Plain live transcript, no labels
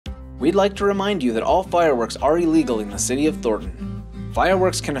We'd like to remind you that all fireworks are illegal in the city of Thornton.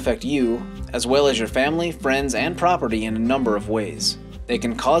 Fireworks can affect you, as well as your family, friends, and property in a number of ways. They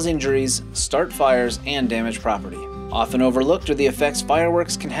can cause injuries, start fires, and damage property. Often overlooked are the effects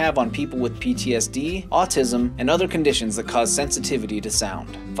fireworks can have on people with PTSD, autism, and other conditions that cause sensitivity to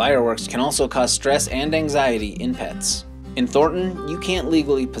sound. Fireworks can also cause stress and anxiety in pets. In Thornton, you can't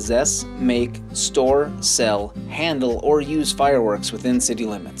legally possess, make, store, sell, handle, or use fireworks within city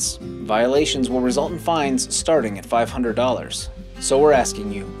limits. Violations will result in fines starting at $500. So we're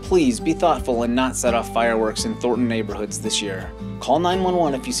asking you, please be thoughtful and not set off fireworks in Thornton neighborhoods this year. Call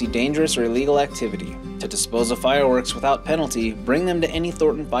 911 if you see dangerous or illegal activity. To dispose of fireworks without penalty, bring them to any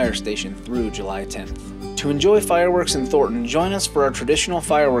Thornton fire station through July 10th. To enjoy fireworks in Thornton, join us for our traditional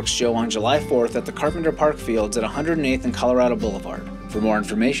fireworks show on July 4th at the Carpenter Park Fields at 108th and Colorado Boulevard. For more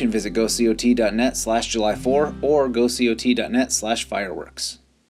information, visit gocot.net/July4 or gocot.net/fireworks.